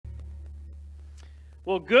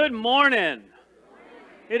Well, good morning.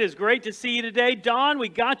 It is great to see you today. Don, we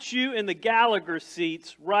got you in the Gallagher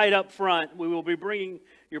seats right up front. We will be bringing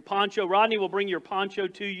your poncho. Rodney will bring your poncho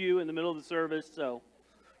to you in the middle of the service. So,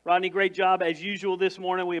 Rodney, great job as usual this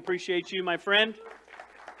morning. We appreciate you, my friend.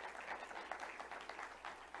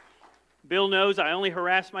 Bill knows I only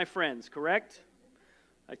harass my friends, correct?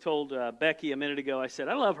 I told Becky a minute ago, I said,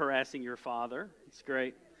 I love harassing your father. It's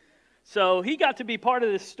great. So he got to be part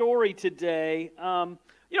of this story today.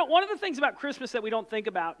 You know, one of the things about Christmas that we don't think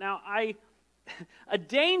about, now, a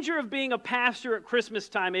danger of being a pastor at Christmas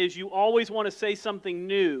time is you always want to say something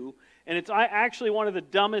new, and it's actually one of the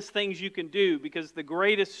dumbest things you can do, because the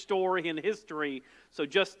greatest story in history, so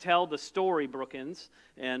just tell the story, Brookins,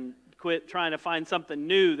 and quit trying to find something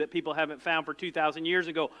new that people haven't found for 2,000 years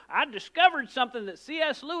ago. I discovered something that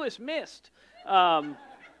C.S. Lewis missed.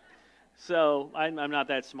 So I'm not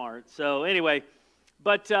that smart. So anyway,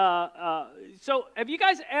 but so have you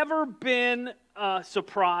guys ever been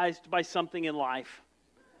surprised by something in life?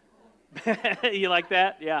 You like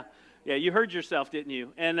that? Yeah. Yeah, you heard yourself, didn't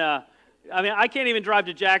you? And I mean, I can't even drive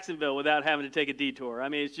to Jacksonville without having to take a detour. I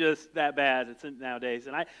mean, it's just that bad nowadays.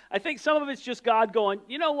 And I think some of it's just God going,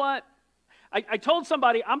 you know what? I told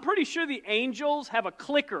somebody, I'm pretty sure the angels have a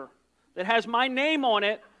clicker that has my name on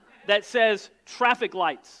it that says traffic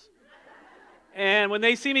lights. And when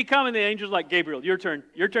they see me coming, the angel's like, Gabriel, your turn,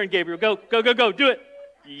 Gabriel. Go, go, go, go, do it.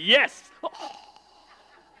 Yes. Oh.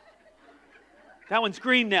 That one's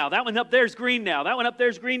green now. That one up there's green now. That one up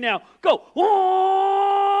there's green now. Go.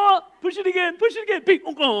 Oh. Push it again, Beep.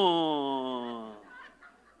 Oh.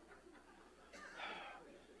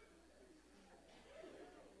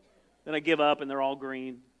 Then I give up and they're all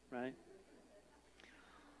green, right?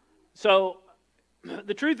 So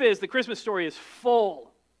the truth is the Christmas story is full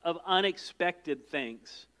of unexpected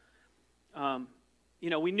things. You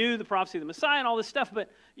know, we knew the prophecy of the Messiah and all this stuff, but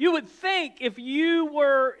you would think if you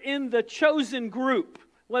were in the chosen group,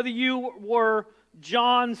 whether you were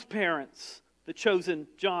John's parents, the chosen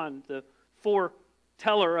John, the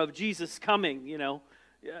foreteller of Jesus coming, you know,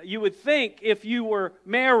 you would think if you were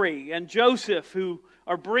Mary and Joseph, who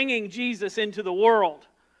are bringing Jesus into the world,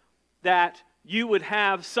 that you would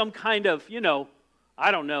have some kind of, you know, I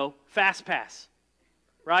don't know, fast pass.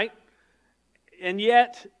 Right? And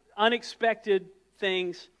yet, unexpected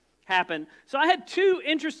things happen. So I had two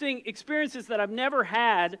interesting experiences that I've never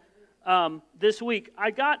had this week.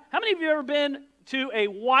 How many of you have ever been to a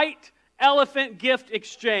white elephant gift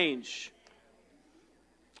exchange?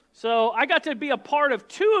 So I got to be a part of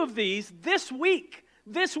two of these this week.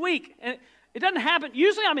 And it doesn't happen.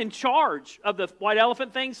 Usually I'm in charge of the white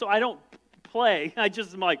elephant thing, so I don't play. I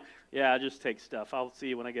just am like, yeah, I just take stuff. I'll see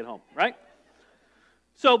you when I get home, right?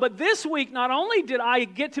 So, but this week, not only did I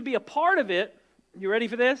get to be a part of it, you ready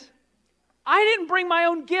for this? I didn't bring my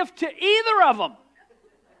own gift to either of them.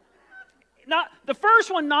 Not the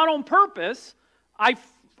first one, not on purpose.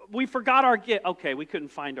 We forgot our gift. Okay, we couldn't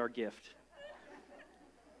find our gift.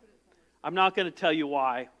 I'm not going to tell you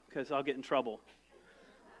why, because I'll get in trouble.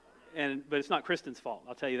 But it's not Kristen's fault,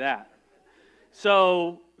 I'll tell you that.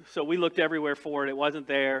 So we looked everywhere for it. It wasn't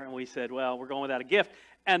there, and we said, well, we're going without a gift.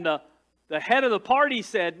 And the head of the party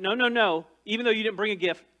said, no, even though you didn't bring a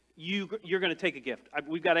gift, you're going to take a gift.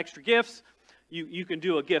 We've got extra gifts. You can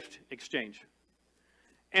do a gift exchange.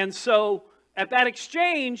 And so at that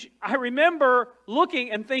exchange, I remember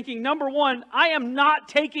looking and thinking, number one, I am not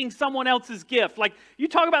taking someone else's gift. Like, you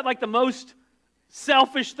talk about like the most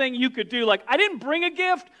selfish thing you could do. Like, I didn't bring a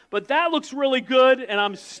gift, but that looks really good, and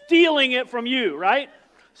I'm stealing it from you, right?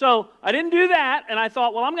 So I didn't do that, and I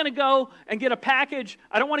thought, well, I'm going to go and get a package.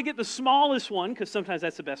 I don't want to get the smallest one, because sometimes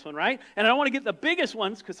that's the best one, right? And I don't want to get the biggest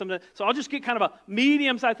ones, because sometimes, so I'll just get kind of a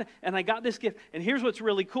medium-sized thing. And I got this gift, and here's what's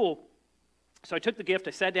really cool. So I took the gift,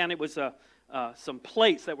 I sat down, it was some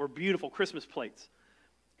plates that were beautiful Christmas plates.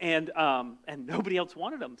 And nobody else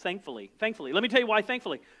wanted them, thankfully. Thankfully. Let me tell you why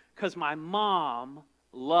thankfully. Because my mom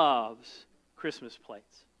loves Christmas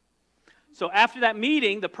plates. So after that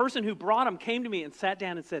meeting, the person who brought them came to me and sat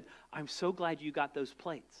down and said, I'm so glad you got those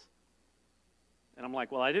plates. And I'm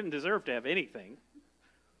like, well, I didn't deserve to have anything.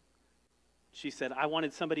 She said, I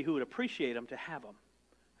wanted somebody who would appreciate them to have them.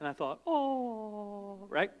 And I thought, oh,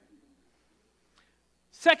 right?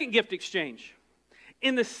 Second gift exchange.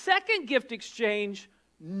 In the second gift exchange,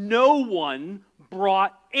 no one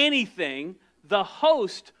brought anything. The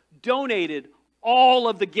host donated all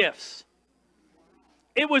of the gifts.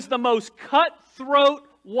 It was the most cutthroat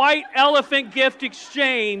white elephant gift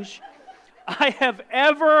exchange I have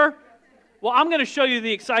ever. Well, I'm going to show you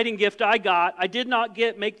the exciting gift I got. I did not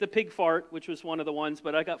make the pig fart, which was one of the ones,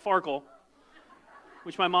 but I got Farkle,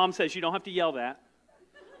 which my mom says you don't have to yell that.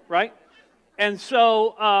 right? And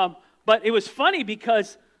so, but it was funny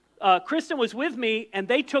because Kristen was with me, and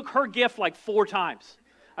they took her gift like 4 times.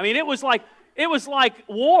 I mean, it was like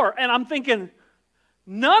war, and I'm thinking,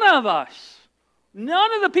 none of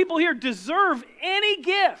the people here deserve any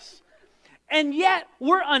gifts, and yet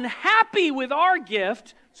we're unhappy with our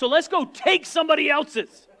gift, so let's go take somebody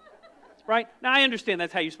else's. Right? Now, I understand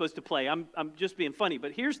that's how you're supposed to play. I'm just being funny,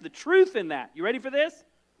 but here's the truth in that. You ready for this?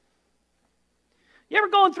 You ever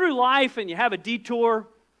going through life and you have a detour,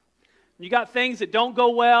 and you got things that don't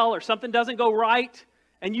go well or something doesn't go right,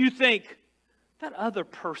 and you think, that other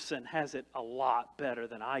person has it a lot better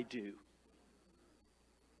than I do?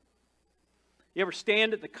 You ever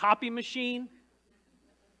stand at the copy machine?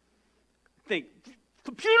 Think,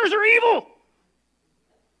 computers are evil!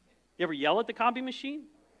 You ever yell at the copy machine?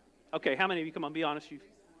 Okay, how many of you, come on, be honest.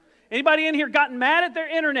 Anybody in here gotten mad at their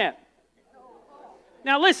internet?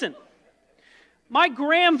 Now listen, my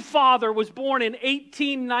grandfather was born in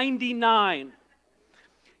 1899.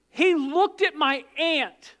 He looked at my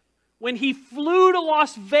aunt when he flew to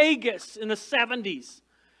Las Vegas in the 70s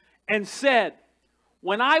and said,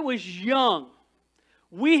 when I was young,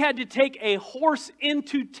 we had to take a horse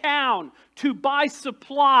into town to buy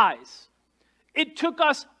supplies. It took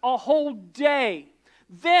us a whole day.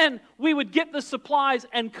 Then we would get the supplies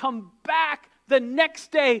and come back the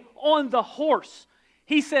next day on the horse.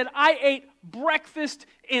 He said, I ate breakfast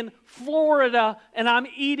in Florida and I'm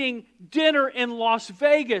eating dinner in Las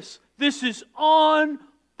Vegas. This is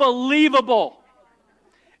unbelievable.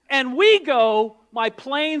 And we go, my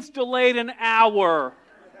plane's delayed an hour.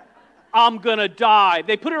 I'm going to die.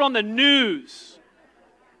 They put it on the news.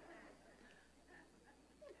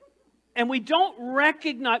 And we don't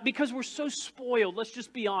recognize, because we're so spoiled, let's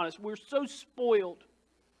just be honest, we're so spoiled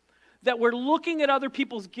that we're looking at other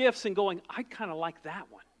people's gifts and going, I kind of like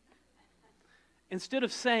that one. Instead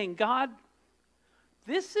of saying, God,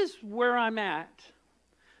 this is where I'm at.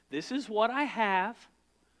 This is what I have.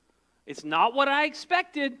 It's not what I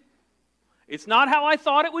expected. It's not how I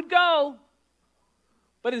thought it would go.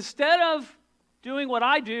 But instead of doing what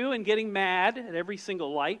I do and getting mad at every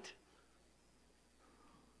single light,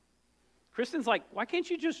 Kristen's like, why can't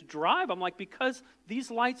you just drive? I'm like, because these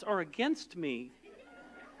lights are against me.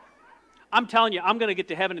 I'm telling you, I'm going to get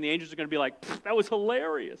to heaven and the angels are going to be like, that was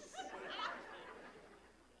hilarious.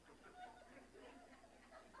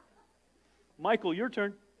 Michael, your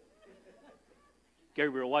turn.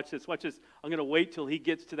 Gabriel, watch this, watch this. I'm going to wait till he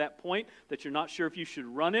gets to that point that you're not sure if you should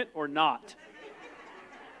run it or not.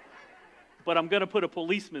 But I'm going to put a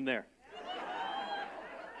policeman there.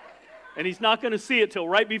 And he's not going to see it till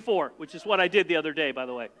right before, which is what I did the other day, by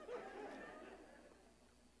the way.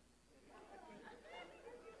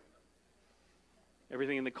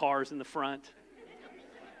 Everything in the car's in the front.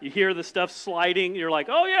 You hear the stuff sliding. You're like,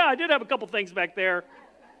 oh, yeah, I did have a couple things back there.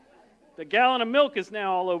 The gallon of milk is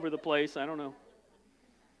now all over the place. I don't know.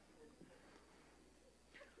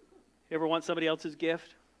 You ever want somebody else's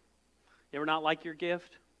gift? You ever not like your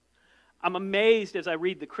gift? I'm amazed as I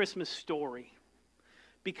read the Christmas story,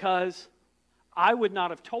 because I would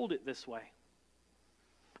not have told it this way.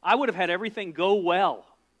 I would have had everything go well.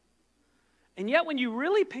 And yet when you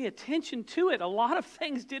really pay attention to it, a lot of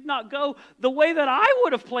things did not go the way that I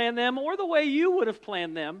would have planned them or the way you would have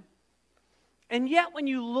planned them. And yet when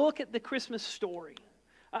you look at the Christmas story,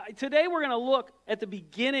 today we're going to look at the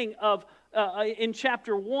beginning of, in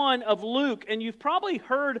chapter 1 of Luke. And you've probably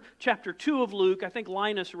heard chapter 2 of Luke. I think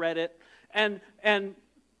Linus read it. And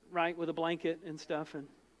right, with a blanket and stuff. And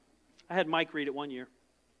I had Mike read it one year.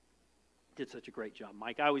 Did such a great job,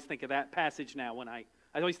 Mike. I always think of that passage now when I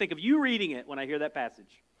always think of you reading it when I hear that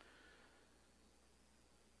passage.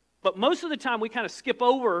 But most of the time we kind of skip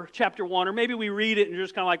over chapter 1, or maybe we read it and you're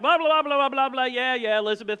just kind of like, blah, blah, blah, blah, blah, blah, yeah,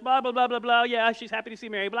 Elizabeth, blah, blah, blah, blah, blah, yeah, she's happy to see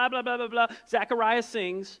Mary, blah, blah, blah, blah, blah. Zachariah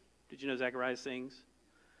sings. Did you know Zachariah sings?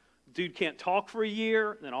 Dude can't talk for a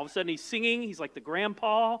year, and then all of a sudden he's singing. He's like the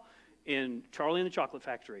grandpa in Charlie and the Chocolate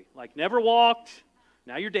Factory. Like, never walked,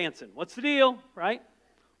 now you're dancing. What's the deal, right?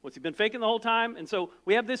 What's he been faking the whole time? And so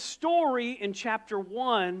we have this story in chapter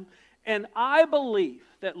 1, and I believe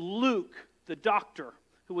that Luke, the doctor,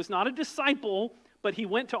 who was not a disciple, but he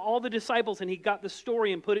went to all the disciples and he got the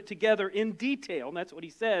story and put it together in detail, and that's what he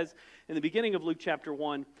says in the beginning of Luke chapter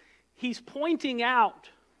 1. He's pointing out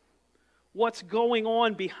what's going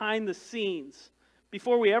on behind the scenes.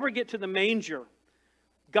 Before we ever get to the manger,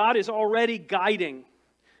 God is already guiding.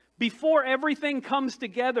 Before everything comes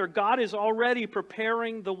together, God is already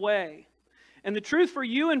preparing the way. And the truth for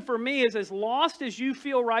you and for me is, as lost as you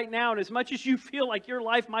feel right now, and as much as you feel like your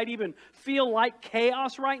life might even feel like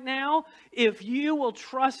chaos right now, if you will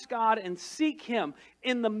trust God and seek Him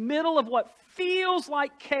in the middle of what feels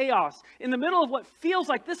like chaos, in the middle of what feels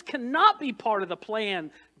like this cannot be part of the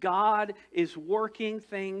plan, God is working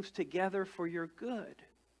things together for your good.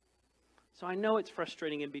 So I know it's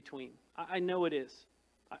frustrating in between. I know it is.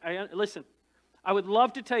 Listen. I would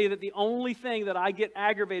love to tell you that the only thing that I get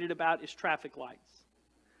aggravated about is traffic lights.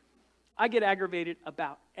 I get aggravated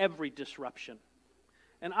about every disruption.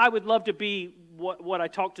 And I would love to be what I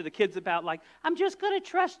talk to the kids about, like, I'm just going to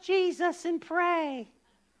trust Jesus and pray.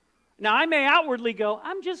 Now, I may outwardly go,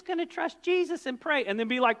 I'm just going to trust Jesus and pray, and then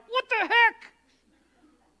be like, what the heck?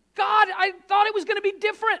 God, I thought it was going to be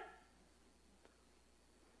different.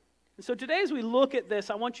 And so today as we look at this,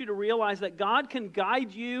 I want you to realize that God can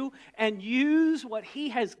guide you and use what He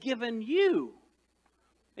has given you.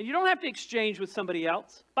 And you don't have to exchange with somebody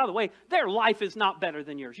else. By the way, their life is not better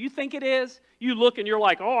than yours. You think it is? You look and you're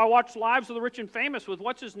like, oh, I watched Lives of the Rich and Famous with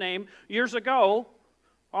what's his name years ago.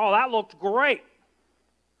 Oh, that looked great.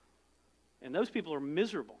 And those people are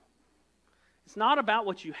miserable. It's not about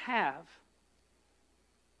what you have.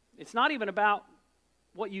 It's not even about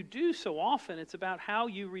what you do so often. It's about how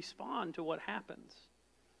you respond to what happens.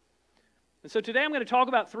 And so today I'm going to talk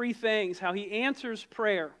about three things: how He answers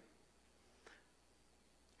prayer,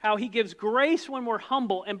 how He gives grace when we're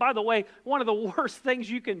humble. And by the way, one of the worst things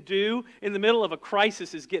you can do in the middle of a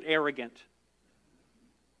crisis is get arrogant.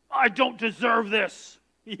 I don't deserve this.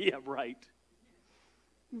 Yeah, right.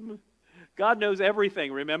 God knows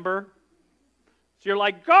everything, remember? So you're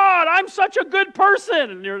like, God, I'm such a good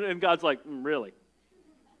person. And God's like, really?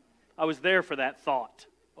 I was there for that thought.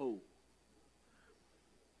 Oh.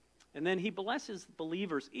 And then He blesses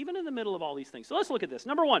believers even in the middle of all these things. So let's look at this.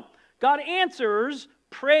 Number one, God answers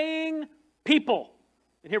praying people.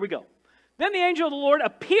 And here we go. Then the angel of the Lord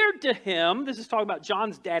appeared to him, this is talking about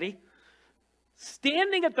John's daddy,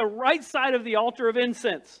 standing at the right side of the altar of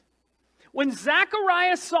incense. When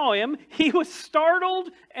Zacharias saw him, he was startled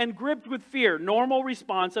and gripped with fear. Normal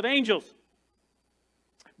response of angels.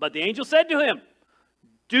 But the angel said to him,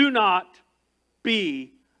 do not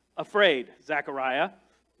be afraid, Zechariah.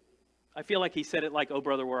 I feel like he said it like, oh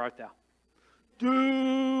brother, where art thou?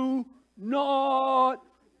 Do not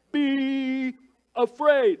be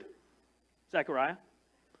afraid, Zechariah.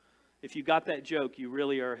 If you got that joke, you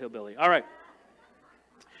really are a hillbilly. All right.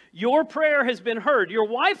 Your prayer has been heard. Your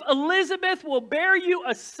wife Elizabeth will bear you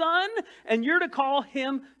a son, and you're to call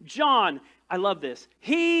him John. I love this.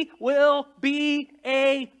 He will be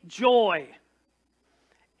a joy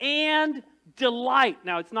and delight.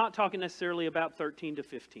 Now, it's not talking necessarily about 13 to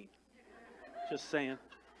 15. Just saying.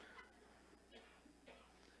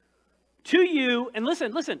 To you, and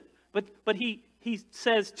listen, but he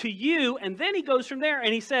says to you, and then he goes from there,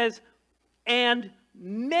 and he says, and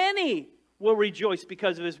many will rejoice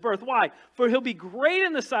because of his birth. Why? For he'll be great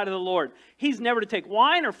in the sight of the Lord. He's never to take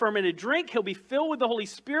wine or fermented drink. He'll be filled with the Holy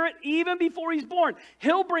Spirit even before he's born.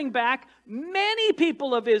 He'll bring back many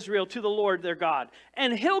people of Israel to the Lord their God.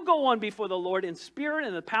 And he'll go on before the Lord in spirit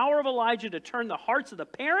and the power of Elijah to turn the hearts of the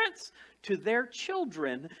parents to their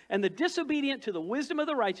children and the disobedient to the wisdom of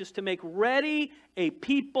the righteous, to make ready a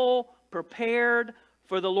people prepared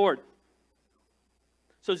for the Lord.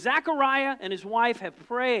 So Zechariah and his wife have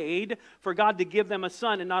prayed for God to give them a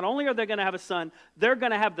son. And not only are they going to have a son, they're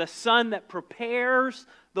going to have the son that prepares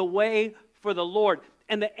the way for the Lord.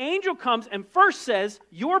 And the angel comes and first says,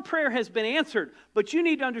 your prayer has been answered. But you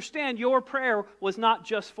need to understand, your prayer was not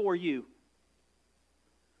just for you.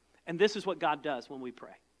 And this is what God does when we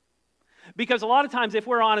pray. Because a lot of times, if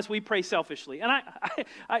we're honest, we pray selfishly. And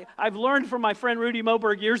I've learned from my friend Rudy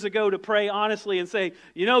Moberg years ago to pray honestly and say,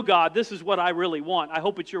 you know, God, this is what I really want. I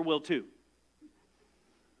hope it's your will too.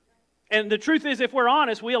 And the truth is, if we're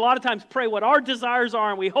honest, we a lot of times pray what our desires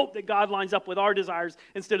are, and we hope that God lines up with our desires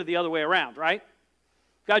instead of the other way around, right?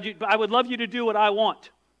 God, I would love you to do what I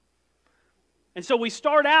want. And so we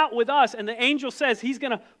start out with us, and the angel says he's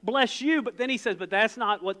going to bless you, but then he says, but that's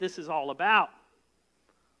not what this is all about.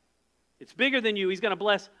 It's bigger than you. He's going to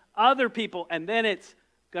bless other people, and then it's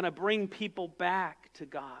going to bring people back to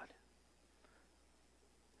God.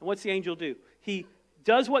 And what's the angel do? He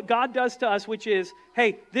does what God does to us, which is,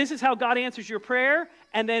 hey, this is how God answers your prayer,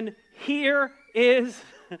 and then here is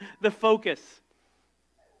the focus.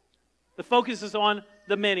 The focus is on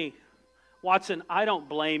the many. Watson, I don't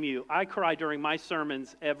blame you. I cry during my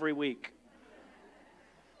sermons every week.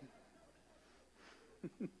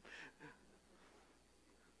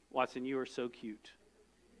 Watson, you are so cute.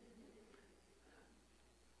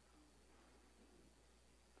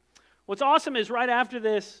 What's awesome is right after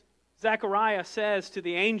this, Zechariah says to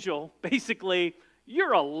the angel, basically,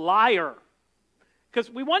 you're a liar.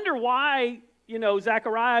 Because we wonder why,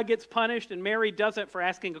 Zechariah gets punished and Mary doesn't for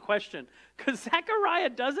asking a question. Because Zechariah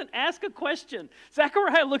doesn't ask a question.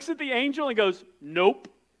 Zechariah looks at the angel and goes, nope.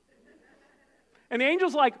 And the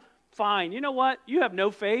angel's like, fine, you know what? You have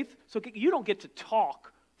no faith, so you don't get to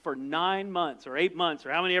talk for 9 months or 8 months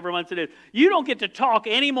or how many ever months it is. You don't get to talk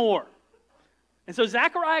anymore. And so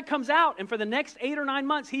Zechariah comes out, and for the next 8 or 9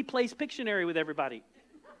 months, he plays Pictionary with everybody.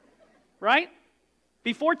 Right?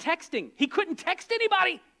 Before texting. He couldn't text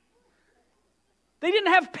anybody. They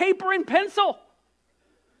didn't have paper and pencil.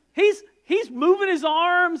 He's moving his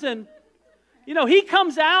arms, and, he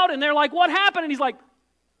comes out, and they're like, what happened? And he's like,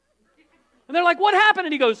 and they're like, what happened?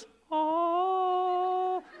 And he goes,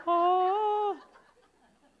 oh, oh.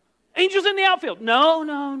 Angels in the outfield.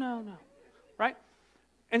 No. Right?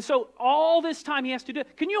 And so all this time he has to do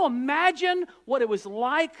it. Can you imagine what it was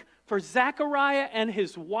like for Zechariah and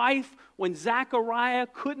his wife when Zechariah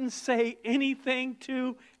couldn't say anything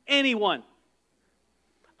to anyone?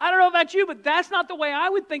 I don't know about you, but that's not the way I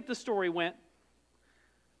would think the story went.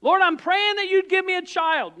 Lord, I'm praying that you'd give me a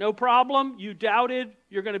child. No problem. You doubted.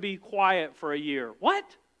 You're going to be quiet for a year. What?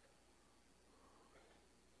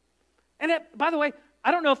 And by the way,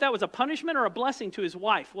 I don't know if that was a punishment or a blessing to his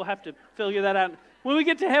wife. We'll have to figure that out. When we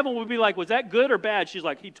get to heaven, we'll be like, was that good or bad? She's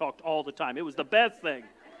like, he talked all the time. It was the best thing.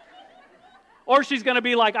 Or she's going to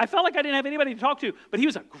be like, I felt like I didn't have anybody to talk to, but he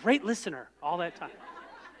was a great listener all that time.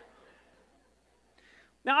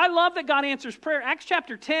 Now, I love that God answers prayer. Acts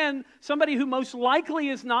chapter 10, somebody who most likely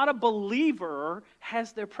is not a believer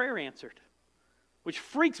has their prayer answered, which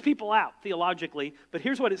freaks people out theologically. But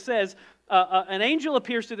here's what it says. An angel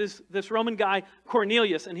appears to this Roman guy,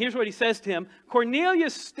 Cornelius, and here's what he says to him.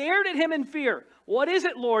 Cornelius stared at him in fear. What is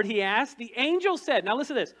it, Lord, he asked. The angel said, now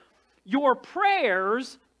listen to this, your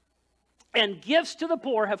prayers and gifts to the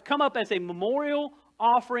poor have come up as a memorial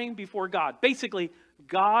offering before God. Basically,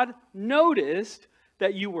 God noticed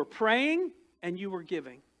that you were praying and you were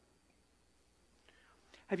giving.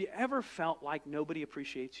 Have you ever felt like nobody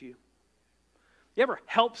appreciates you? You ever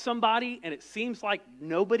help somebody and it seems like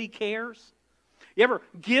nobody cares? You ever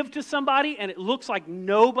give to somebody and it looks like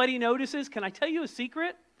nobody notices? Can I tell you a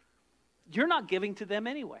secret? You're not giving to them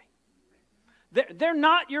anyway. They're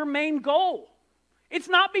not your main goal. It's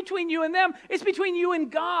not between you and them. It's between you and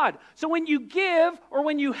God. So when you give or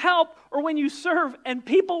when you help or when you serve and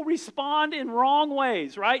people respond in wrong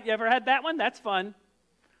ways, right? You ever had that one? That's fun.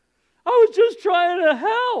 I was just trying to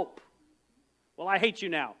help. Well, I hate you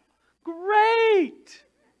now. Great.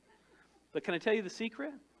 But can I tell you the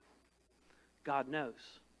secret? God knows.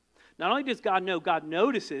 Not only does God know, God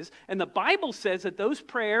notices. And the Bible says that those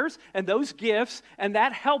prayers and those gifts and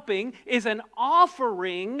that helping is an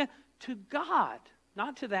offering to God,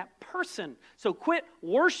 not to that person. So quit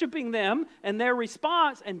worshiping them and their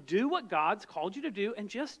response and do what God's called you to do and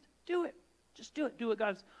just do it. Just do it. Do what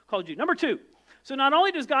God's called you. Number two. So not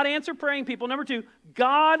only does God answer praying people, number two,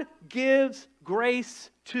 God gives grace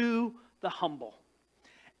to the humble.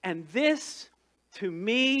 And this, to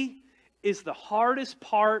me, is the hardest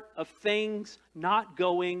part of things not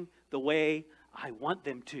going the way I want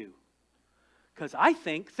them to. Because I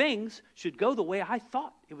think things should go the way I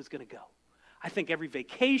thought it was going to go. I think every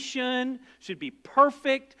vacation should be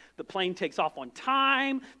perfect. The plane takes off on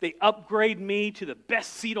time. They upgrade me to the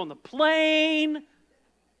best seat on the plane.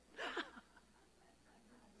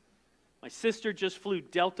 My sister just flew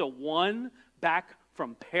Delta One back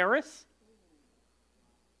from Paris.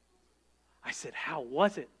 I said, how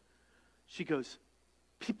was it? She goes,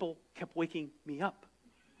 people kept waking me up.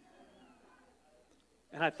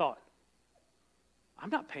 And I thought,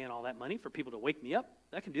 I'm not paying all that money for people to wake me up.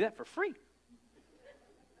 I can do that for free.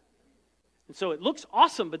 And so it looks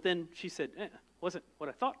awesome, but then she said, wasn't what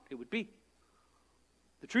I thought it would be.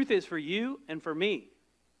 The truth is, for you and for me,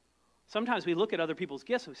 sometimes we look at other people's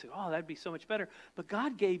gifts and we say, oh, that'd be so much better. But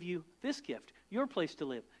God gave you this gift, your place to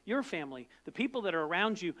live, your family, the people that are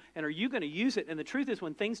around you, and are you going to use it? And the truth is,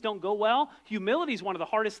 when things don't go well, humility is one of the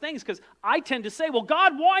hardest things, because I tend to say, well,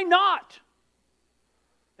 God, why not?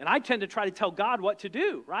 And I tend to try to tell God what to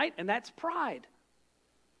do, right? And that's pride.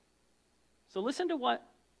 So listen to what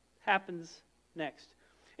happens next.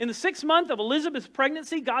 In the 6th month of Elizabeth's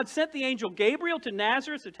pregnancy, God sent the angel Gabriel to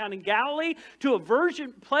Nazareth, a town in Galilee, to a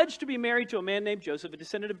virgin pledged to be married to a man named Joseph, a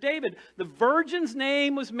descendant of David. The virgin's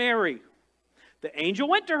name was Mary. The angel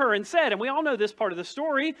went to her and said, and we all know this part of the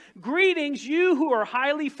story, greetings, you who are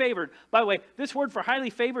highly favored. By the way, this word for highly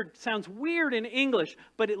favored sounds weird in English,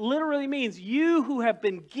 but it literally means you who have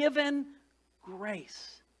been given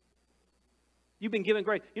grace. You've been given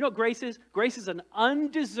grace. You know what grace is? Grace is an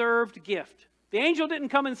undeserved gift. The angel didn't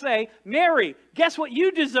come and say, Mary, guess what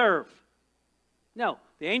you deserve? No,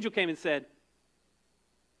 the angel came and said,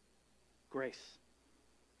 grace.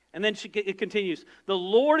 And then it continues, the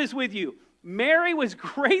Lord is with you. Mary was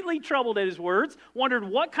greatly troubled at his words, wondered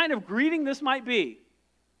what kind of greeting this might be.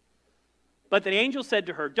 But the angel said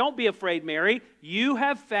to her, don't be afraid, Mary. You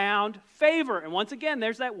have found favor. And once again,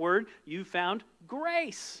 there's that word, you found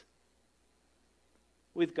grace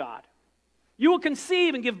with God. You will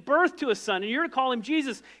conceive and give birth to a son, and you're to call him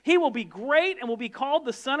Jesus. He will be great and will be called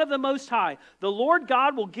the Son of the Most High. The Lord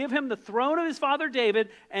God will give him the throne of his father David,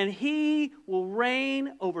 and he will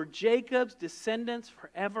reign over Jacob's descendants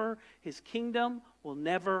forever. His kingdom will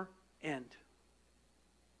never end.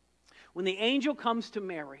 When the angel comes to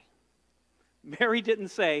Mary, Mary didn't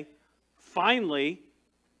say, finally,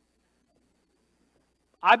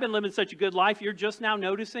 I've been living such a good life, you're just now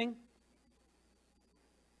noticing?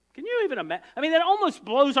 Can you even imagine? I mean, that almost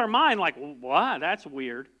blows our mind, like, what? That's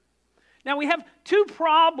weird. Now, we have two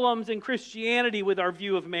problems in Christianity with our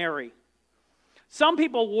view of Mary. Some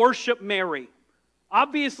people worship Mary.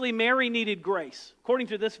 Obviously, Mary needed grace, according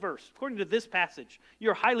to this verse, according to this passage.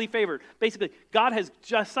 You're highly favored. Basically, God has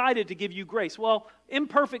decided to give you grace. Well,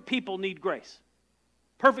 imperfect people need grace.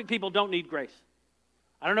 Perfect people don't need grace.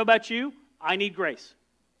 I don't know about you. I need grace.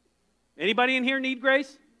 Anybody in here need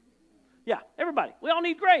grace? Yeah, everybody. We all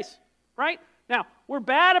need grace, right? Now, we're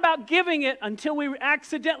bad about giving it until we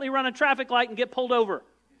accidentally run a traffic light and get pulled over.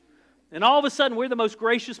 And all of a sudden, we're the most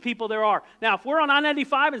gracious people there are. Now, if we're on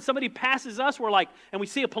I-95 and somebody passes us, we're like, and we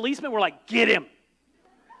see a policeman, we're like, get him.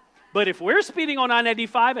 But if we're speeding on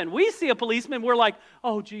I-95 and we see a policeman, we're like,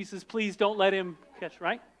 oh, Jesus, please don't let him catch,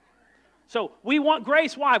 right? So we want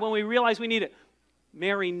grace. Why? When we realize we need it.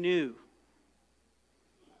 Mary knew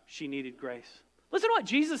she needed grace. Listen to what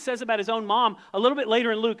Jesus says about his own mom a little bit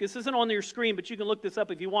later in Luke. This isn't on your screen, but you can look this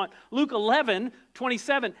up if you want. Luke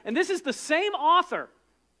 11:27. And this is the same author.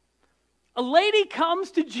 A lady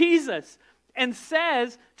comes to Jesus and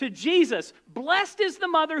says to Jesus, blessed is the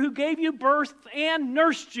mother who gave you birth and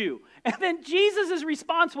nursed you. And then Jesus'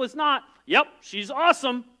 response was not, yep, she's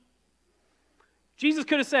awesome. Jesus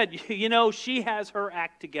could have said, you know, she has her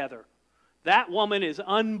act together. That woman is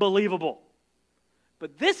unbelievable.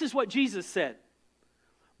 But this is what Jesus said.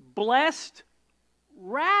 Blessed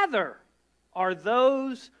rather are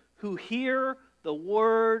those who hear the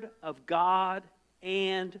word of God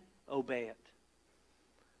and obey it.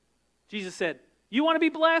 Jesus said, you want to be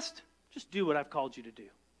blessed? Just do what I've called you to do.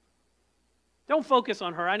 Don't focus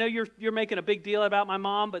on her. I know you're making a big deal about my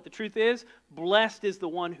mom, but the truth is, blessed is the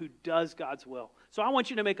one who does God's will. So I want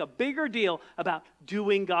you to make a bigger deal about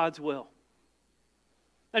doing God's will.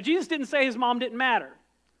 Now, Jesus didn't say his mom didn't matter.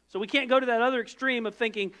 So we can't go to that other extreme of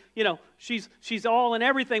thinking, you know, she's all and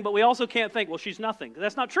everything, but we also can't think, well, she's nothing.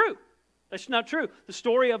 That's not true. That's not true. The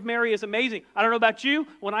story of Mary is amazing. I don't know about you.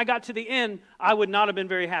 When I got to the end, I would not have been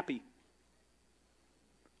very happy.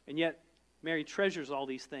 And yet, Mary treasures all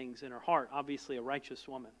these things in her heart. Obviously, a righteous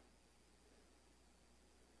woman.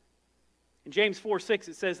 In James 4:6,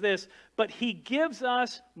 it says this, but he gives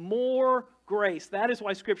us more grace. That is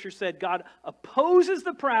why Scripture said God opposes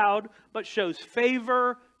the proud, but shows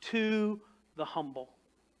favor to the humble.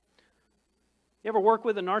 You ever work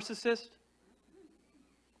with a narcissist?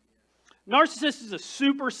 Narcissist is a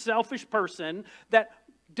super selfish person that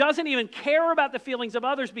doesn't even care about the feelings of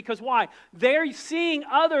others because why? They're seeing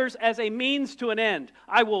others as a means to an end.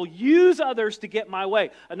 I will use others to get my way.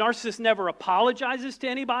 A narcissist never apologizes to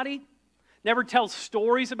anybody, never tells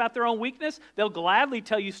stories about their own weakness. They'll gladly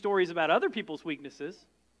tell you stories about other people's weaknesses.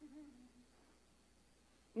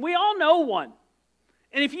 We all know one.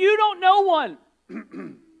 And if you don't know one,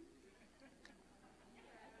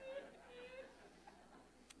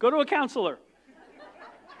 go to a counselor.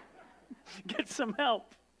 Get some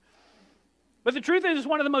help. But the truth is, it's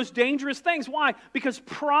one of the most dangerous things. Why? Because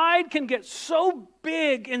pride can get so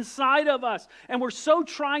big inside of us, and we're so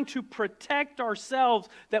trying to protect ourselves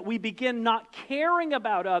that we begin not caring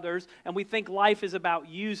about others, and we think life is about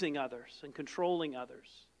using others and controlling others.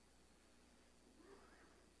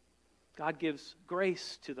 God gives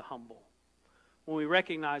grace to the humble. When we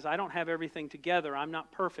recognize, I don't have everything together, I'm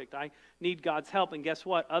not perfect, I need God's help, and guess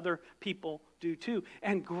what? Other people do too.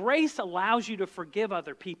 And grace allows you to forgive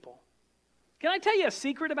other people. Can I tell you a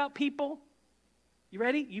secret about people? You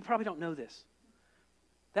ready? You probably don't know this.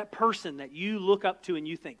 That person that you look up to and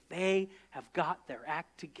you think, they have got their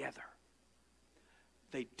act together.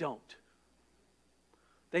 They don't.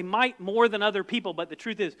 They might more than other people, but the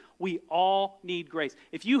truth is, we all need grace.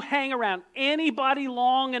 If you hang around anybody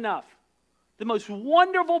long enough, the most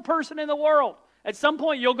wonderful person in the world, At some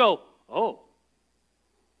point you'll go, oh,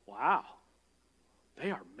 wow,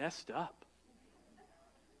 they are messed up.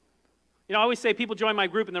 You know, I always say people join my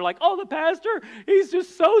group and they're like, oh, the pastor, he's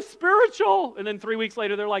just so spiritual. And then 3 weeks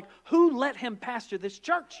later they're like, who let him pastor this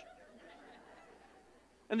church?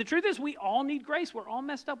 And the truth is, we all need grace. We're all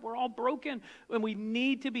messed up. We're all broken. And we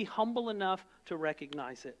need to be humble enough to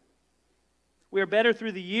recognize it. We are better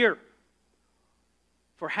through the year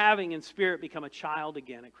for having in spirit become a child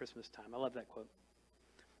again at Christmas time. I love that quote.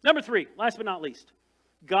 Number 3, last but not least,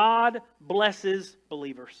 God blesses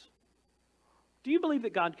believers. Do you believe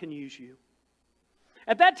that God can use you?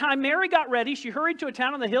 At that time, Mary got ready. She hurried to a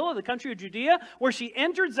town on the hill of the country of Judea, where she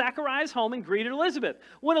entered Zechariah's home and greeted Elizabeth.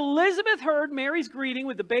 When Elizabeth heard Mary's greeting,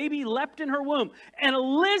 with the baby leapt in her womb, and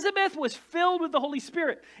Elizabeth was filled with the Holy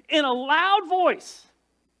Spirit. In a loud voice,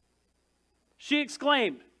 she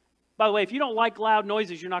exclaimed, by the way, if you don't like loud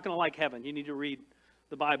noises, you're not going to like heaven. You need to read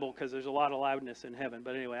the Bible because there's a lot of loudness in heaven.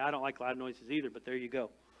 But anyway, I don't like loud noises either, but there you go.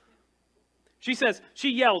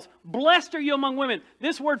 She yells, blessed are you among women.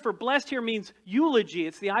 This word for blessed here means eulogy.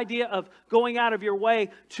 It's the idea of going out of your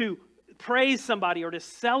way to praise somebody or to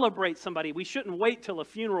celebrate somebody. We shouldn't wait till a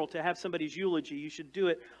funeral to have somebody's eulogy. You should do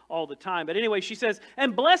it all the time. But anyway, she says,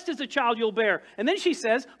 and blessed is the child you'll bear. And then she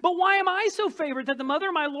says, but why am I so favored that the mother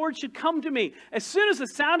of my Lord should come to me? As soon as the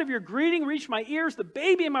sound of your greeting reached my ears, the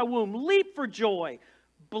baby in my womb leaped for joy.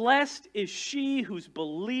 Blessed is she who's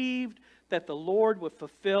believed that the Lord would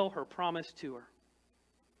fulfill her promise to her.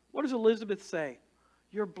 What does Elizabeth say?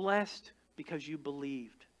 You're blessed because you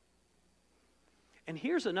believed. And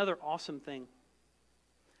here's another awesome thing.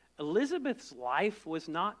 Elizabeth's life was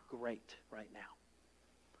not great right now.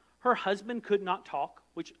 Her husband could not talk,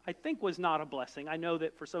 which I think was not a blessing. I know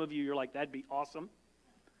that for some of you, you're like, that'd be awesome.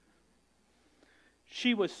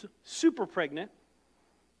 She was super pregnant.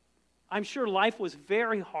 I'm sure life was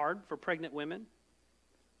very hard for pregnant women.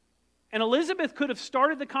 And Elizabeth could have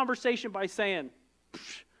started the conversation by saying,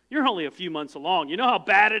 you're only a few months along. You know how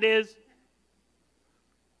bad it is?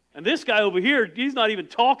 And this guy over here, he's not even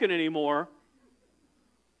talking anymore.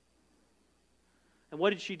 And what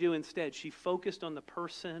did she do instead? She focused on the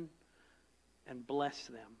person and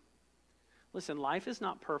blessed them. Listen, life is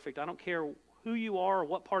not perfect. I don't care who you are or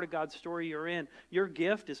what part of God's story you're in. Your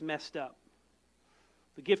gift is messed up.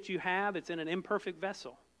 The gift you have, it's in an imperfect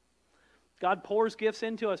vessel. God pours gifts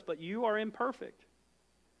into us, but you are imperfect.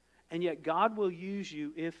 And yet God will use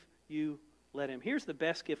you if you let Him. Here's the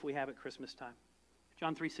best gift we have at Christmas time.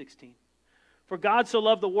 John 3:16. For God so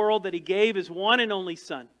loved the world that He gave His one and only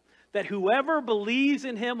Son, that whoever believes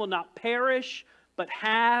in Him will not perish, but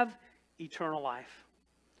have eternal life.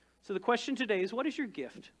 So the question today is, what is your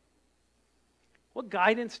gift? What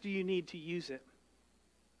guidance do you need to use it?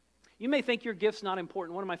 You may think your gift's not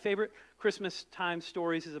important. One of my favorite Christmas time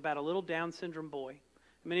stories is about a little Down syndrome boy.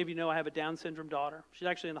 Many of you know I have a Down syndrome daughter. She's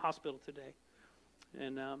actually in the hospital today.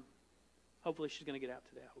 And hopefully she's going to get out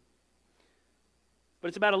today, I hope. But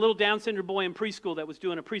it's about a little Down syndrome boy in preschool that was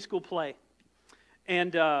doing a preschool play.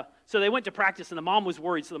 And so they went to practice, and the mom was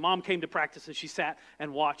worried. So the mom came to practice, and she sat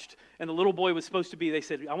and watched. And the little boy was supposed to be, they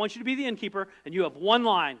said, I want you to be the innkeeper, and you have one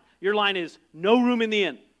line. Your line is, no room in the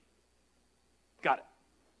inn. Got it.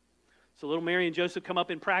 So little Mary and Joseph come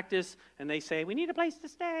up in practice, and they say, we need a place to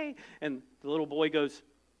stay. And the little boy goes,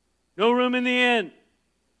 no room in the inn,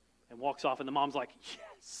 and walks off. And the mom's like,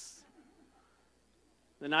 yes.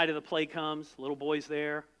 The night of the play comes, little boy's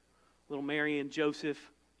there, little Mary and Joseph,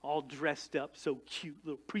 all dressed up, so cute,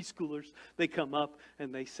 little preschoolers. They come up,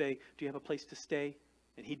 and they say, do you have a place to stay?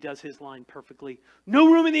 And he does his line perfectly,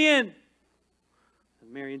 no room in the inn.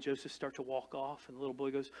 And Mary and Joseph start to walk off, and the little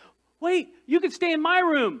boy goes, wait, you can stay in my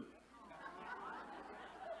room.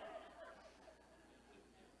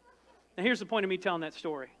 Now, here's the point of me telling that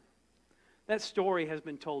story. That story has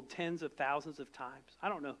been told tens of thousands of times. I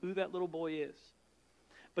don't know who that little boy is.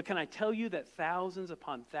 But can I tell you that thousands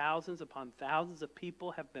upon thousands upon thousands of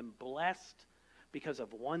people have been blessed because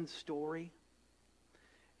of one story?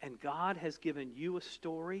 And God has given you a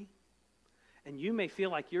story. And you may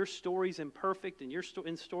feel like your story's imperfect and your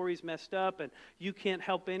story's messed up and you can't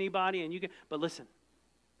help anybody. But listen,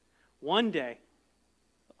 one day,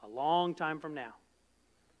 a long time from now,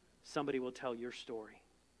 somebody will tell your story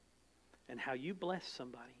and how you blessed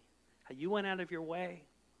somebody, how you went out of your way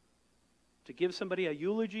to give somebody a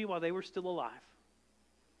eulogy while they were still alive.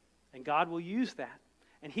 And God will use that.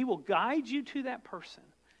 And He will guide you to that person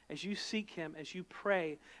as you seek Him, as you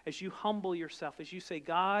pray, as you humble yourself, as you say,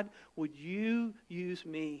 God, would you use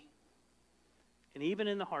me? And even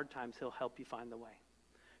in the hard times, He'll help you find the way.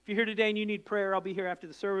 If you're here today and you need prayer, I'll be here after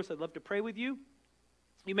the service. I'd love to pray with you.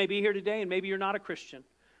 You may be here today and maybe you're not a Christian.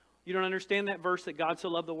 You don't understand that verse that God so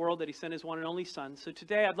loved the world that he sent his one and only Son. So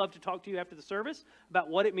today I'd love to talk to you after the service about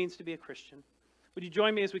what it means to be a Christian. Would you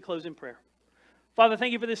join me as we close in prayer? Father,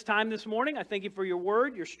 thank you for this time this morning. I thank you for your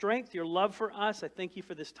word, your strength, your love for us. I thank you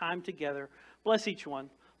for this time together. Bless each one.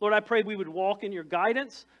 Lord, I pray we would walk in your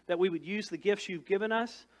guidance, that we would use the gifts you've given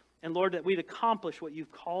us, and Lord, that we'd accomplish what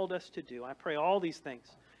you've called us to do. I pray all these things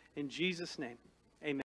in Jesus' name.